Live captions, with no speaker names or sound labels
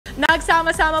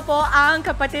Nagsama-sama po ang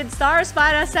Kapatid Stars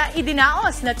para sa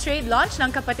idinaos na trade launch ng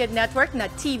Kapatid Network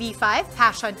na TV5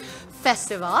 Fashion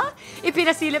Festival.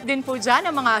 Ipinasilip din po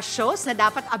dyan ang mga shows na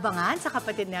dapat abangan sa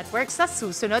Kapatid Network sa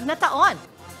susunod na taon.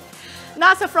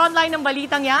 Nasa frontline ng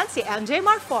balitang yan si MJ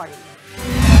Marfori.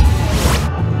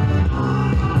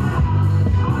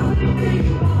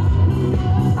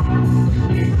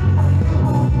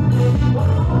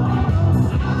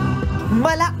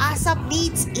 Malaasap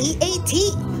meets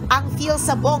EAT, ang feel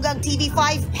sa bonggang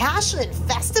TV5 Fashion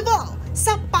Festival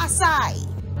sa Pasay.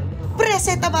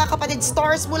 Present ang mga Kapatid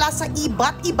Stars mula sa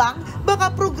iba't ibang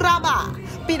mga programa.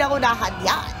 Pinangunahan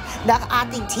yan ng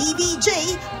ating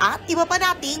TVJ at iba pa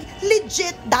nating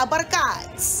legit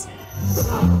dabarkads.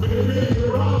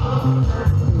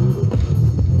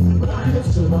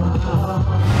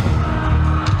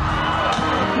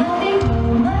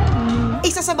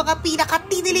 Isa sa mga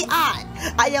pinakatinilian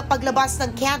ay ang paglabas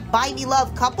ng Can't Buy Me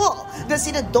Love couple na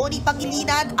sina Donnie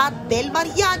Pangilinan at Bel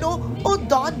Mariano o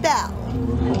Don Bell.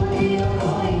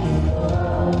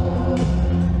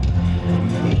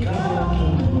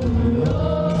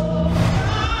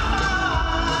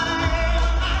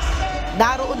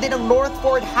 Naroon din ang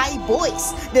Northford High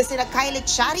Boys na sina Kylie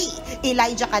Chari,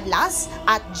 Elijah Canlas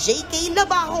at JK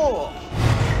Labajo.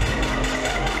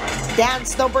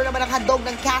 Dance number naman ang handog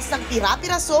ng cast ng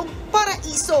Pira-Pirasong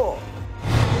Paraiso.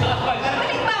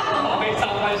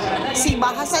 Si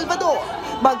Maha Salvador,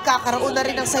 magkakaroon na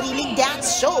rin ng sariling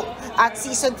dance show at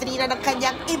season 3 na ng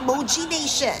kanyang Emoji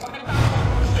Nation.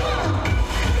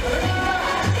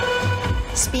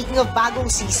 Speaking of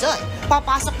bagong season,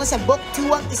 papasok na sa Book 2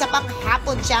 ang isa pang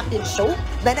hapon champion show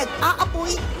na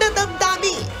nag-aapoy na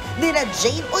damdami nina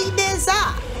Jane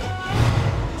Oineza.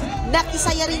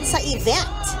 Nakisaya rin sa event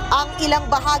ang ilang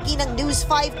bahagi ng News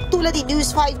 5 tulad ni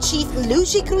News 5 Chief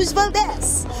Lucy Cruz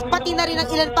Valdez, pati na rin ang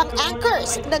ilan pang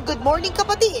anchors ng Good Morning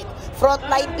Kapatid,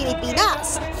 Frontline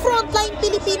Pilipinas, Frontline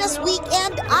Pilipinas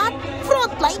Weekend at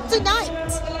Frontline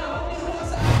Tonight.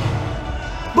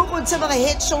 Bukod sa mga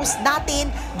hit shows natin,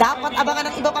 dapat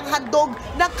abangan ang iba pang handog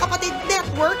ng Kapatid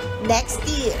Network next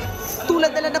year.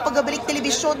 Tulad na lang ng pagbabalik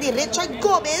telebisyon ni Richard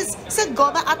Gomez sa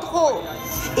Goma at Home,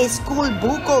 School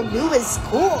Buko New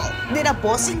School ni na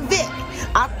Bossing Vic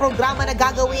at programa na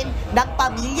gagawin ng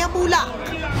Pamilya Mulak.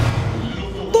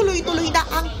 Tuloy-tuloy na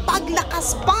ang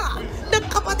paglakas pa ng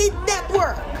Kapatid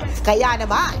Network. Kaya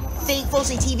naman, thankful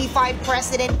si TV5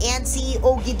 President and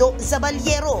CEO Guido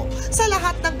Zabaliero sa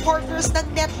lahat ng partners ng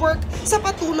network sa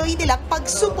patuloy nilang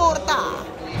pagsuporta.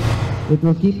 It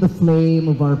will keep the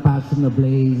flame of our passion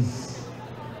ablaze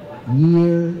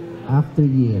year after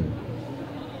year.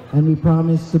 And we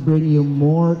promise to bring you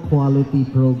more quality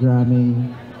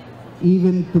programming,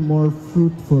 even to more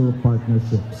fruitful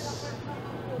partnerships,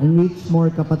 and reach more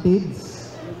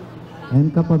kapatids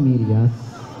and kapamilyas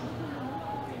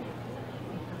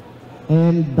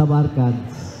and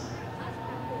dabarkads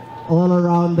all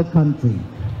around the country.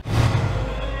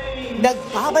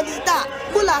 Nagbabalita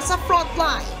mula sa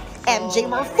Frontline, MJ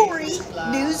Marfori,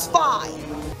 News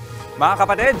 5. Mga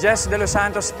kapatid, Jess De Los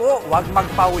Santos po, huwag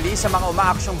magpauli sa mga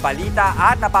umaaksyong balita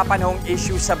at napapanahong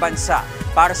issue sa bansa.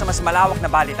 Para sa mas malawak na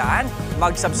balitaan,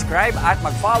 mag-subscribe at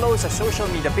mag-follow sa social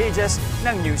media pages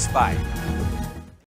ng News 5.